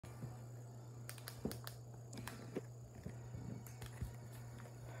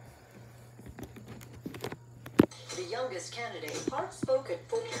the youngest candidate, Hart spoke at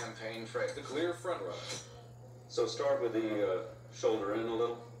full campaign Fred, the clear front-runner. So start with the shoulder in a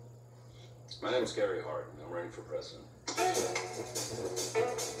little. My name's Gary Hart, and I'm running for president. I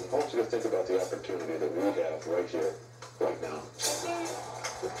want you to think about the opportunity that we have right here, right now.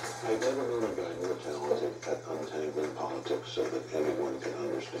 I've never known a guy more talented at untangling politics so that anyone can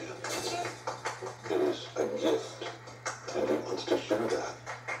understand. It is a gift, and he wants to share that.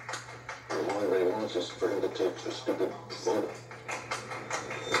 And one day he wants us for him to take a stupid photo.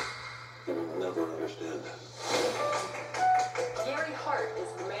 He will never understand that. Gary Hart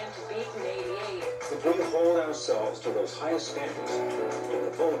is the man to beat in '88. If we hold ourselves to those highest standards, then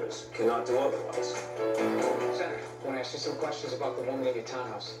the voters cannot do otherwise. Senator, I want to ask you some questions about the woman in your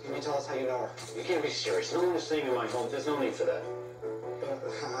townhouse. Can you tell us how you know her? You can't be serious. No one is staying in my home. There's no need for that.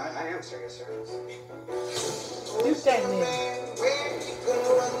 I am serious, sir. You stand there.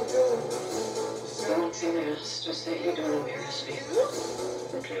 Don't say this. Just say you're doing embarrass me.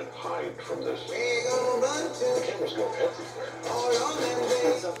 You can't hide from this. The cameras go everywhere.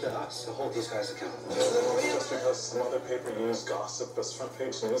 It's up to us to hold these guys accountable. Just because some other paper used gossip as front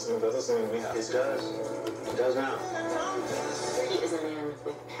page news, that doesn't mean we have to. It does. It does now. He is a man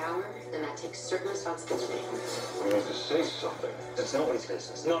with power, and that takes certain responsibility. We need to say something. It's nobody's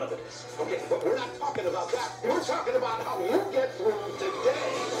business. None of it is. Okay, but we're not talking about that. We're talking about how you get through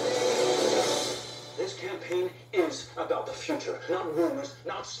today. This campaign is about the future, not rumors,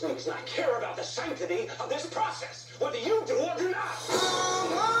 not sneaks, and I care about the sanctity of this process, whether you do or do not.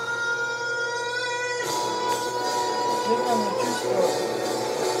 You're on the true story.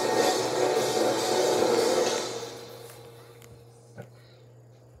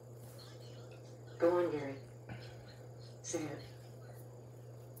 Go on, Gary. Say it.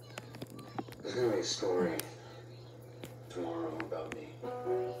 There's going to be a story tomorrow about me.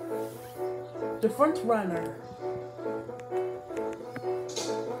 The Front Runner,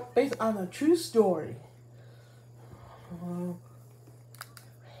 based on a true story.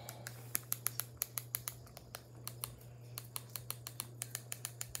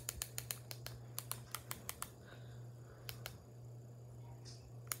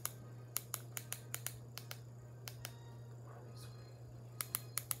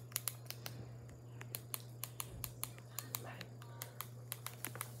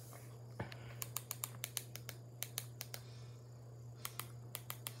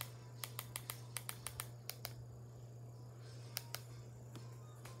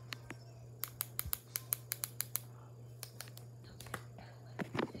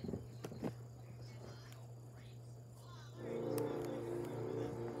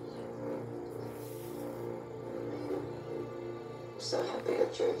 So happy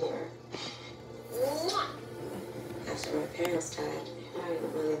that you're here. After my parents died, I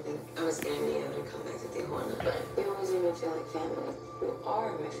didn't really think I was going to be able to come back to Tijuana, but you always made me feel like family. You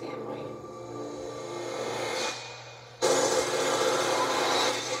are my family.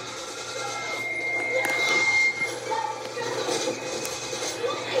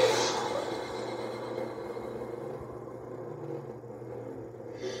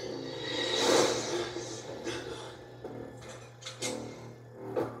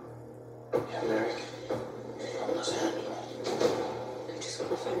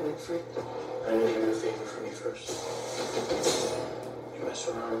 I need you to do a favor for me first. You mess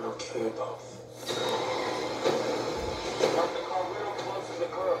around and I'll kill you both. Park the car real close to the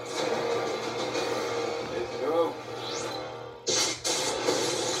curb. Let's go.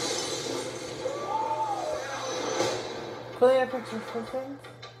 Play a picture for things.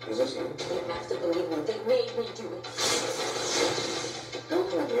 Is this you? You have to believe me. They made me do it. Don't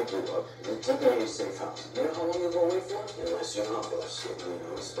let me give you up. You took me to a safe house. You know how long you'll go away for? Unless you're not boss. You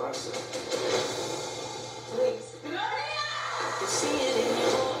know, it's spicy. Please. You see it in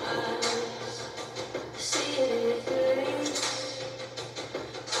your eyes. See it in your face.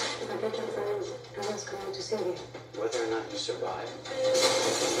 If I get your friends, I was going to see you. Whether or not you survive,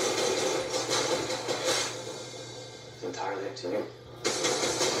 it's entirely up to you.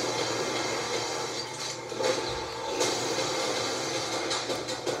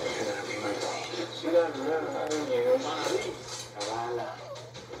 You gotta remember how you Avala,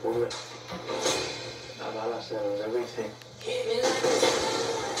 bullet. Avala settles everything.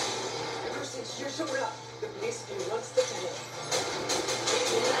 Ever since you're showing up, the police have been one step ahead.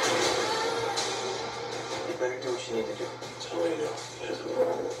 You better do what you need to do. Toledo is a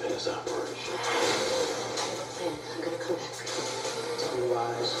role in his operation. Then I'm gonna come back for you. Tell me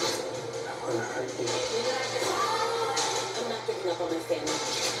lies. I wanna hurt you. I'm not giving up on my family.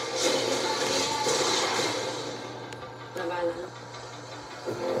 Not violent.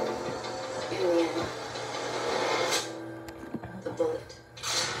 In the end.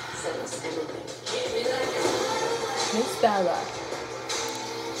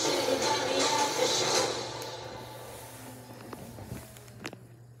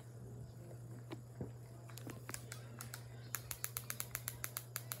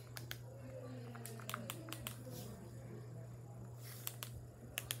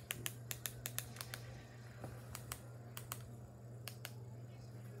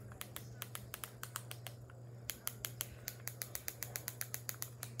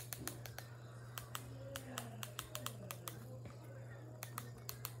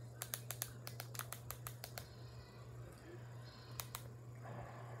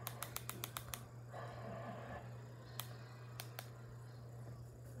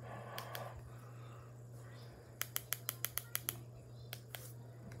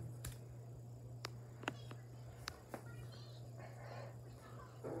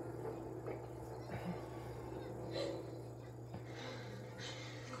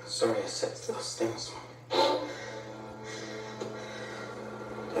 Sorry I said those things. You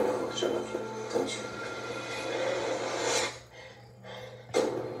know what you're looking at, don't you?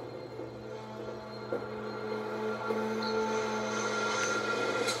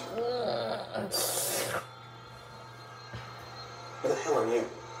 Who the hell are you?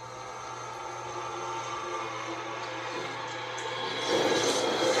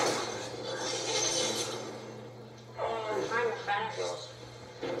 I'm a fan of yours.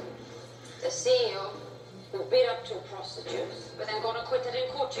 The CEO who beat up two prostitutes, but then got acquitted in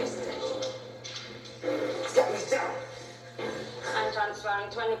court yesterday. Get me down! I'm transferring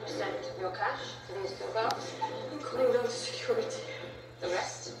 20% of your cash to these two girls. I'm calling down to security. The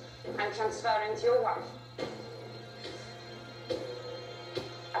rest, I'm transferring to your wife.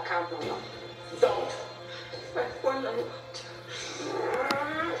 Account number. Don't! One I want to.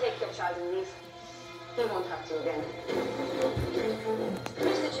 Take your child and leave. He won't have to again.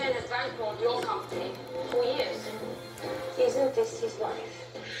 Mr. Chen has bankrolled your company for years. Isn't this his wife?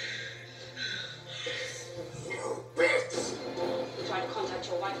 You bitch! You try to contact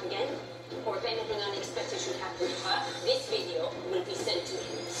your wife again? Or if anything unexpected should happen to her, this video will be sent to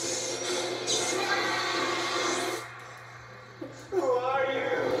him. Who are you?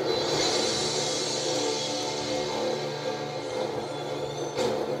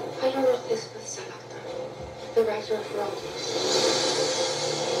 I don't know this with Salata, the writer of Brody.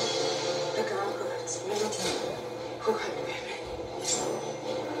 The girl who hurts me, who hurt baby.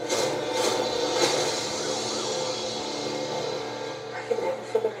 I could never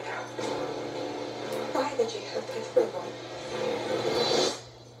figure it out. Why did you help everyone?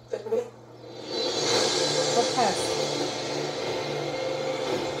 But me? What happened?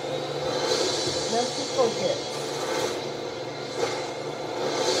 Never forget.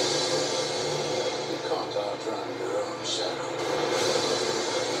 You can't outrun your own shadow.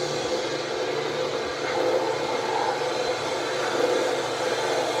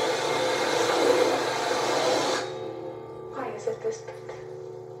 Why is it this bad?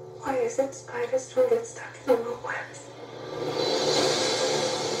 Why is it spiders don't get stuck in the webs?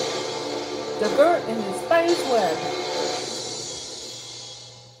 The girl in the spider's web.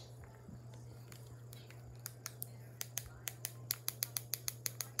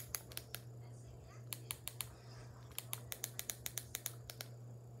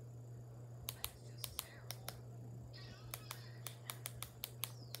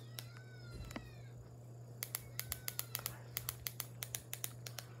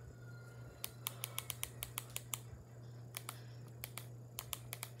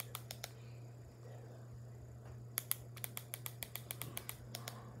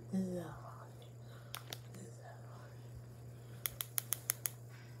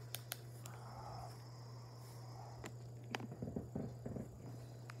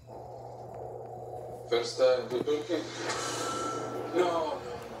 First time to Turkey? No.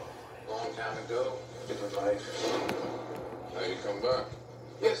 Long time ago. Different life. Now you come back?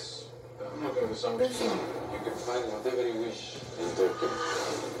 Yes. I'm looking for some key. You can find whatever you wish in Turkey.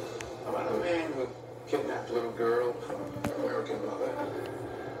 About a man who kidnapped a little girl from her American mother.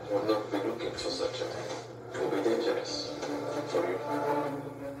 Will not be looking for such a man. It will be dangerous for you.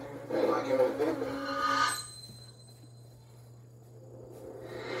 You like him on paper.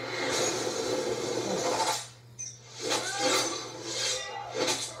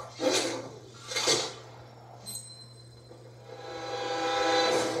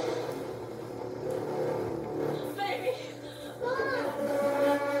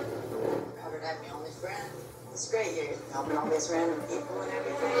 Helping all these random people and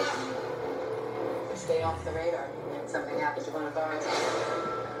everything. Stay off the radar. Something happens to one of ours.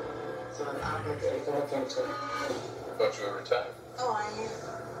 So I'm obligated to look into it. I thought you were retired. Oh, I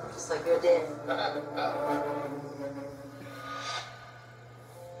am. Just like you're dead.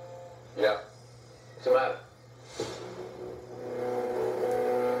 Yeah. What's the matter?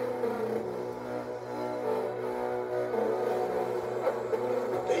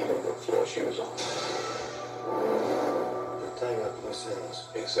 They even put floor shoes on. You're tying up loose ends.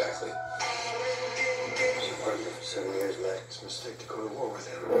 Exactly. She partnered for 7 years, Mac. It's a mistake to go to war with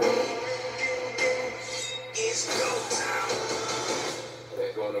him. It's go time.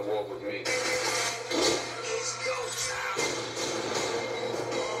 They're going to war with me. It's go time.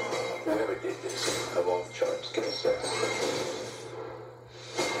 Whoever did this, of all the charts, give us that.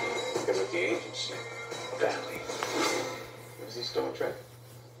 They're with the agency. Family. You see Star Trek?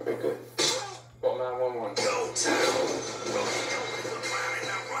 Very good. Call 911. Go time.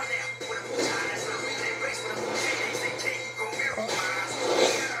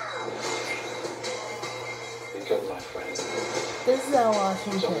 They killed my friends. This is our So I'm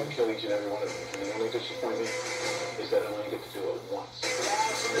Washington. going to kill each and every one of them. And the only disappointment is that I only get to do it once.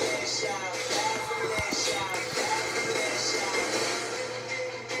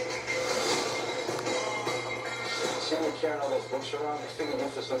 See me carrying all those books around? I figured you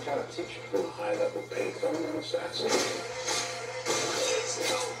for some kind of teacher. With a high-level paid government assassin.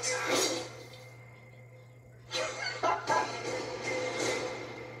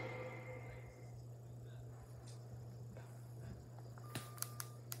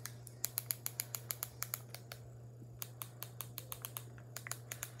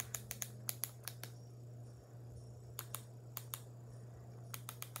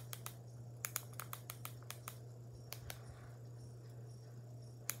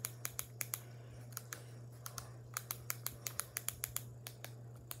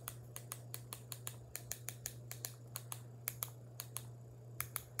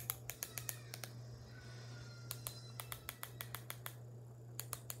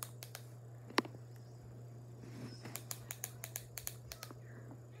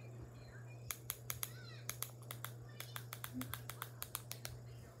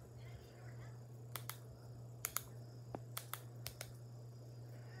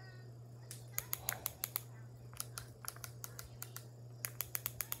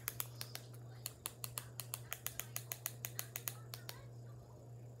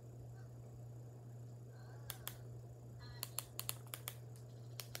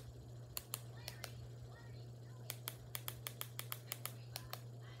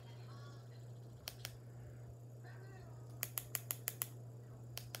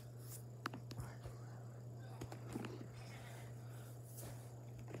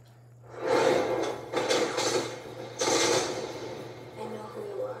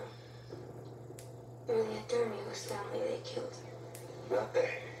 whose family they killed. Not they.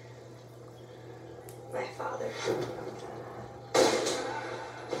 My father.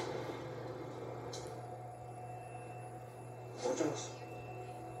 What else?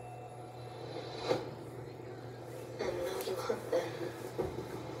 And now you hunt them.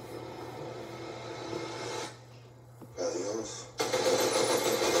 Adios.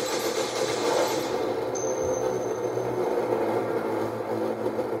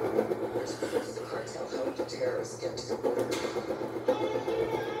 The cartel helped the terrorists get to the border.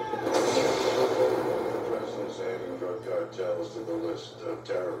 President's adding drug cartels to the list of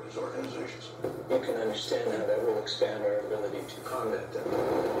terrorist organizations. You can understand how that will expand our ability to combat them.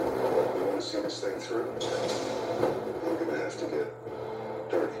 You want to see this thing through? You're going to have to get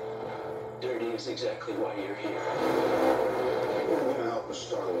dirty. Dirty is exactly why you're here. You're going to help us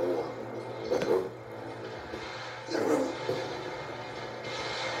start a war. Like who? Everyone.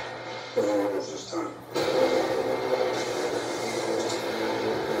 What are the rules this time?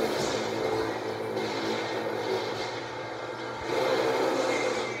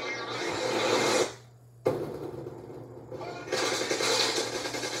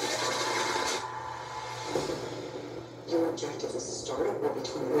 Your objective is to start a war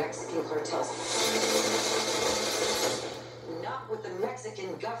between the Mexican cartels, not with the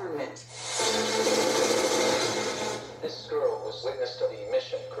Mexican government. This girl was witness to the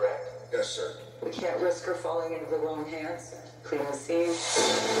mission, correct? Yes, sir. We can't risk her falling into the wrong hands. Clean the scene.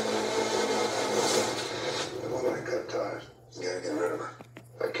 The moment I cut ties, you gotta get rid of her.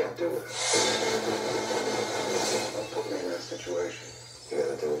 I can't do that. Don't put me in that situation. You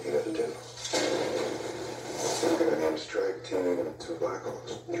gotta do what you gotta do. We're gonna need a strike team and 2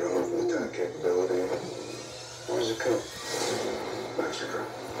 Blackhawks. Drones with attack capability. Where's the coup? Mexico.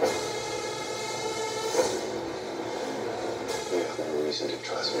 You have no reason to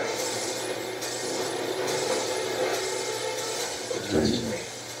trust me. Trust me.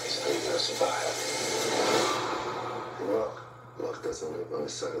 He's only gonna survive. Luck doesn't live on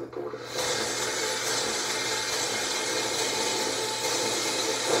this side of the border.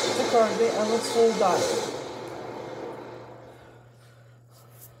 The car they ever sold out.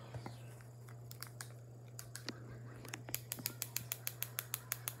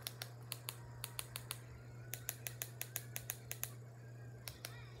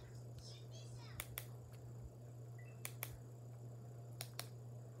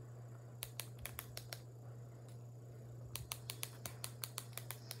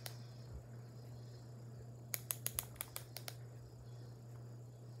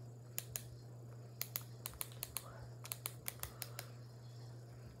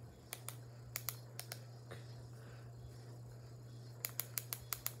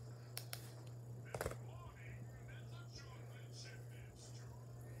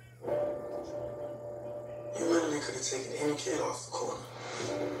 You literally could have taken any kid off the corner.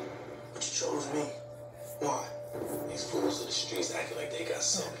 But you chose me. Why? These fools of the streets acting like they got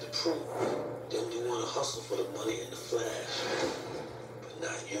something to prove. They only want to hustle for the money and the flash. But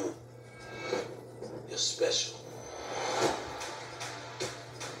not you. You're special.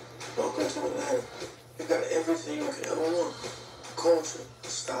 Welcome to Atlanta. You got everything you could ever want. Culture,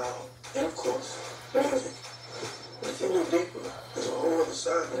 style, and of course, music. But if you look deeper, there's a whole other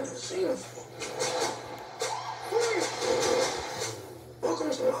side you've never seen before. Welcome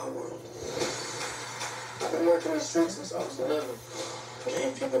to my world. I've been working the streets since I was 11.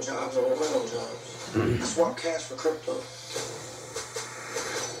 Gave people jobs on the window jobs. I swapped cash for crypto.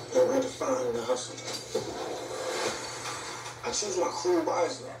 And redefined the hustle. I choose my crew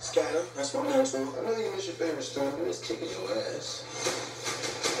wisely. Scatter, that's my mentor. I know you miss your favorite student, but it's kicking your ass.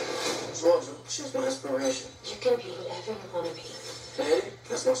 Georgia, she's my inspiration. You can be whatever you want to be. Daddy,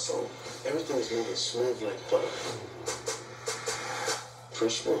 that's my soul. Everything is moving smooth like butter.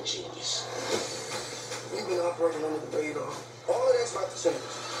 Personal genius. We've been operating under the radar. All of that's about to change.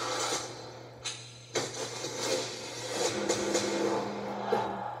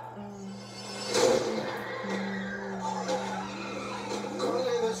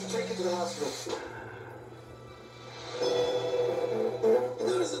 To the hospital. You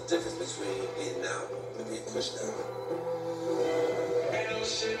know there's a difference between getting out and being pushed out.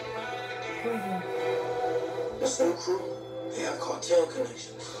 This new crew, they have cartel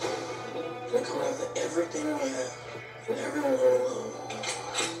connections. And they're coming after everything we have and everyone we love.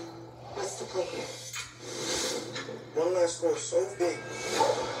 What's the play here? One last score so big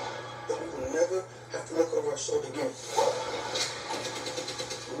that we will never have to look over our shoulder again.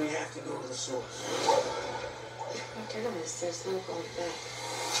 We have to go to the source. Dennis, there's no going back.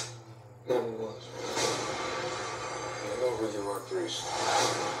 Never was. I know who you are, priest.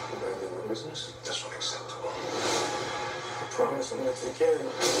 You bring in the business? That's unacceptable. I promise I'm gonna take care of you.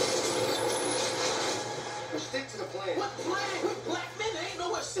 We stick to the plan. What plan? We black men ain't no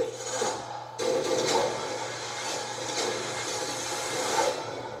say.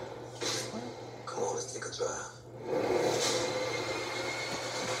 Come on, let's take a drive.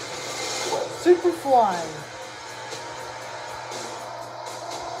 Superfly.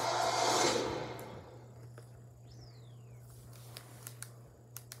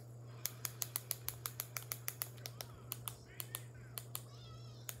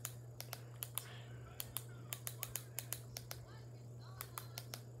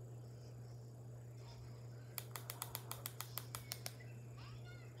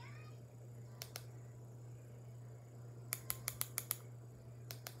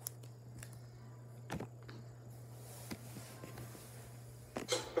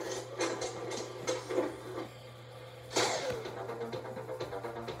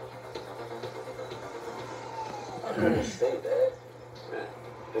 Stay dead.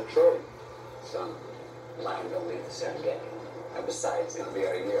 Detroit. Son, mine don't leave the same game. And besides, it'll be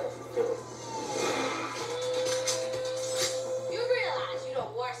our year of Philly. You realize you're the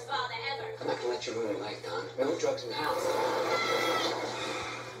worst father ever. I'm not gonna let you ruin your life, Don. No drugs in the house.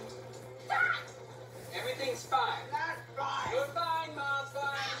 Stop! Everything's fine. Not fine. You're fine, Mom.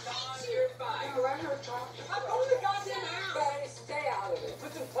 Fine. Don, you're fine. You're right, her child. I'm going to goddamn house. Better stay out of it.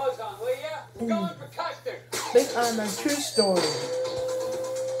 Put some clothes on, will ya? We're going for custard. Based on a true story.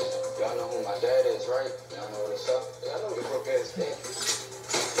 Y'all know who my dad is, right? Y'all know what's up? Y'all know the broke ass thing.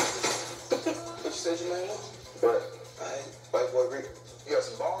 What you said your name was? What? White boy Rick. You got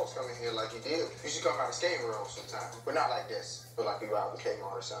some balls coming here like you did. You should come out and skate roll sometime. But not like this. But like you out in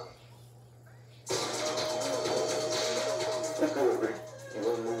Kmart or something. You good, Rick? You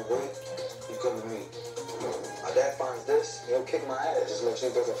want to move away? You come with me. My dad finds this, he'll kick my ass. Just make sure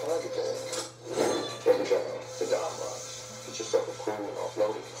he doesn't find it there. Take the job, the Don Rock. Get yourself a crew and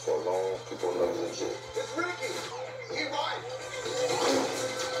offload it for long people know you legit. It's Ricky. He right.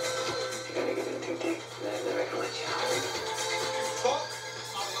 You're gonna get in too deep. They're not gonna let you out. Fuck.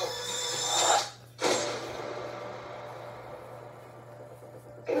 I'm low.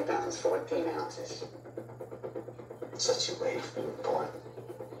 14 ounces. Such a way for you, boy.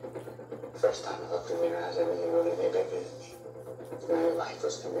 First time I looked in your eyes, everything really made bigger than me. Now your life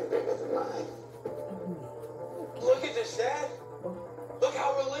was gonna be bigger than mine. Look at this, Dad. Look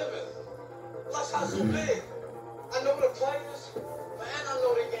how we're living. Let's hustle big. I know the players, and I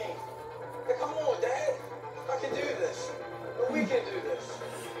know the game. Hey, come on, Dad. I can do this. We can do this.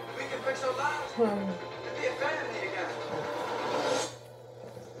 We can fix our lives and be a family again.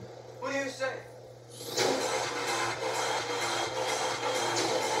 What do you say?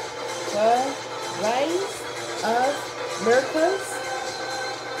 The Rise of Miracles.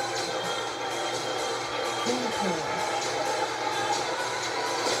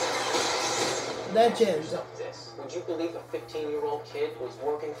 Legend. Would you believe a 15-year-old kid was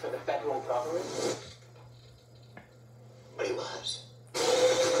working for the federal government?